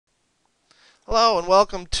Hello and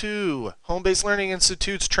welcome to Home-Based Learning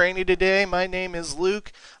Institute's training today. My name is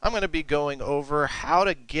Luke. I'm going to be going over how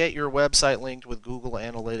to get your website linked with Google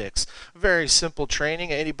Analytics. Very simple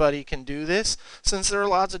training. Anybody can do this. Since there are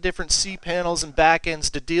lots of different cPanels and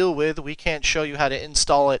backends to deal with, we can't show you how to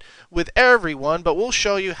install it with everyone, but we'll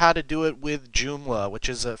show you how to do it with Joomla, which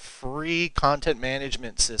is a free content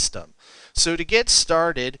management system. So to get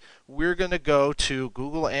started, we're going to go to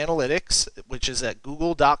Google Analytics, which is at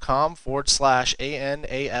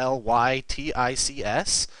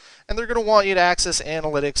google.com/analytics. And they're going to want you to access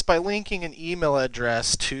analytics by linking an email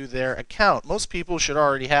address to their account. Most people should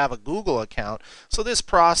already have a Google account, so this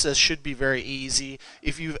process should be very easy.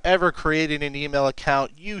 If you've ever created an email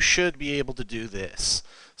account, you should be able to do this.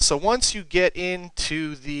 So once you get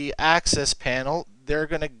into the Access panel, they're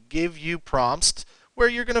going to give you prompts where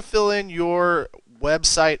you're going to fill in your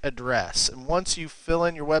website address. And once you fill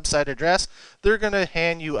in your website address, they're going to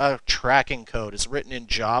hand you a tracking code. It's written in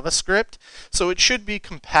JavaScript, so it should be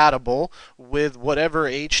compatible with whatever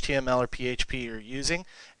HTML or PHP you're using.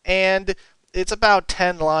 And it's about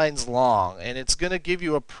 10 lines long, and it's going to give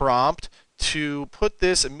you a prompt to put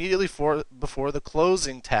this immediately before the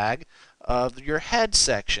closing tag of your head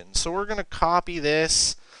section. So we're going to copy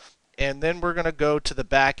this, and then we're going to go to the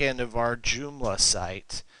back end of our Joomla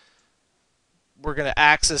site. We're going to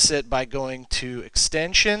access it by going to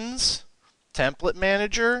Extensions, Template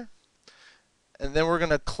Manager, and then we're going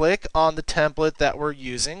to click on the template that we're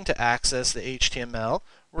using to access the HTML.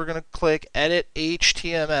 We're going to click Edit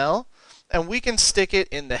HTML, and we can stick it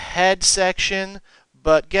in the head section,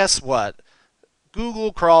 but guess what?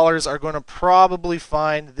 Google crawlers are going to probably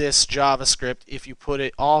find this JavaScript if you put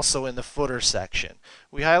it also in the footer section.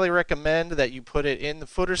 We highly recommend that you put it in the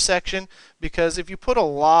footer section, because if you put a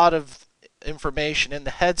lot of information in the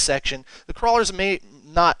head section, the crawlers may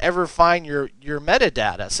not ever find your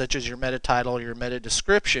metadata, such as your meta title, your meta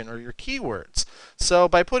description, or your keywords. So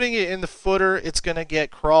by putting it in the footer, it's going to get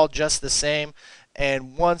crawled just the same.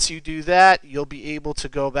 And once you do that, you'll be able to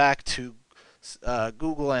go back to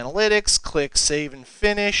Google Analytics, click Save and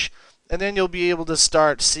Finish, and then you'll be able to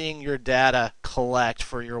start seeing your data collect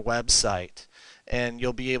for your website. And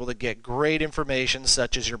you'll be able to get great information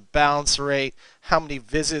such as your bounce rate, how many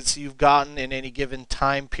visits you've gotten in any given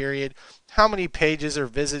time period, how many pages are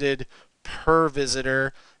visited per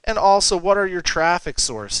visitor, and also what are your traffic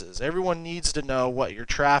sources. Everyone needs to know what your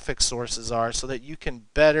traffic sources are so that you can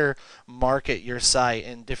better market your site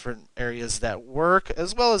in different areas that work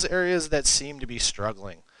as well as areas that seem to be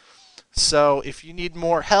struggling. So if you need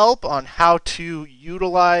more help on how to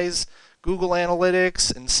utilize Google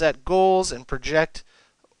Analytics and set goals and project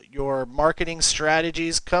your marketing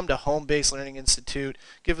strategies, come to Home-Based Learning Institute.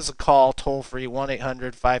 Give us a call, toll free,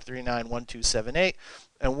 1-800-539-1278,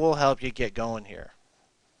 and we'll help you get going here.